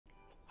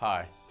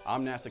Hi,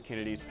 I'm NASA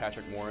Kennedy's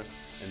Patrick Morris,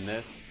 and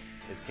this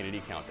is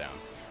Kennedy Countdown.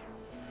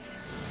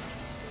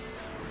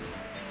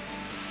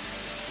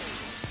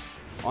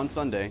 On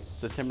Sunday,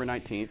 September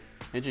 19th,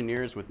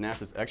 engineers with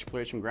NASA's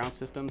Exploration Ground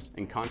Systems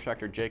and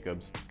contractor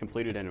Jacobs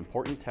completed an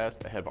important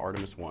test ahead of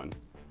Artemis I.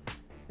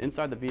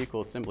 Inside the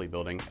vehicle assembly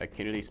building at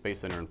Kennedy Space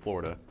Center in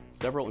Florida,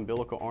 several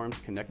umbilical arms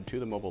connected to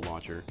the mobile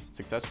launcher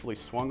successfully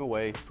swung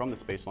away from the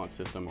Space Launch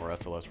System or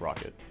SLS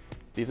rocket.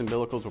 These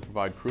umbilicals will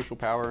provide crucial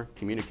power,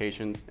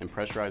 communications, and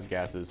pressurized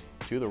gases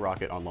to the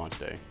rocket on launch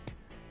day.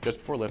 Just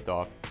before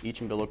liftoff, each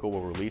umbilical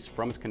will release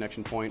from its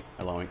connection point,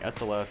 allowing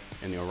SLS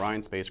and the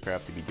Orion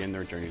spacecraft to begin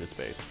their journey to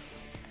space.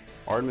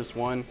 Artemis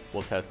I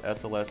will test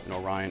SLS and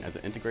Orion as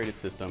an integrated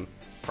system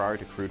prior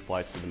to crewed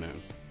flights to the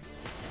moon.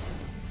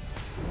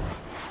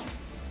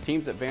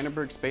 Teams at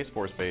Vandenberg Space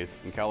Force Base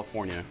in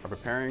California are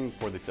preparing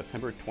for the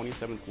September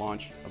 27th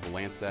launch of the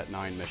Landsat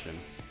 9 mission.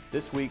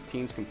 This week,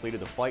 teams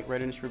completed the flight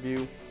readiness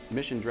review,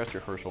 mission dress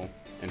rehearsal,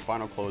 and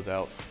final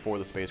closeout for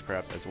the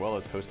spacecraft, as well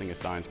as hosting a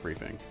science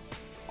briefing.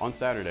 On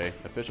Saturday,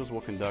 officials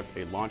will conduct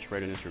a launch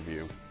readiness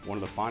review, one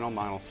of the final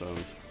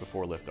milestones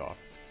before liftoff.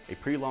 A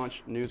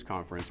pre-launch news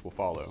conference will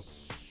follow.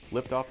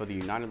 Liftoff of the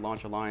United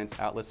Launch Alliance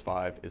Atlas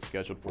V is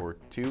scheduled for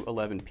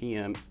 2:11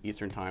 p.m.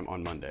 Eastern Time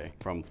on Monday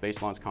from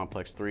Space Launch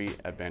Complex 3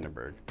 at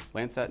Vandenberg.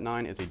 Landsat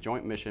 9 is a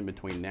joint mission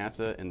between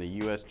NASA and the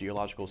U.S.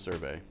 Geological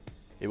Survey.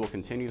 It will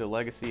continue the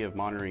legacy of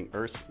monitoring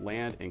Earth's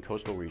land and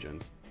coastal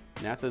regions.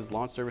 NASA's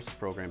Launch Services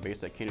program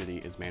based at Kennedy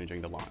is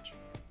managing the launch.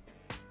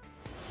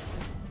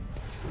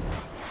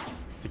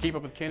 To keep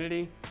up with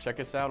Kennedy, check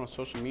us out on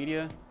social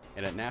media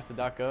and at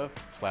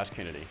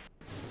nasa.gov/Kennedy.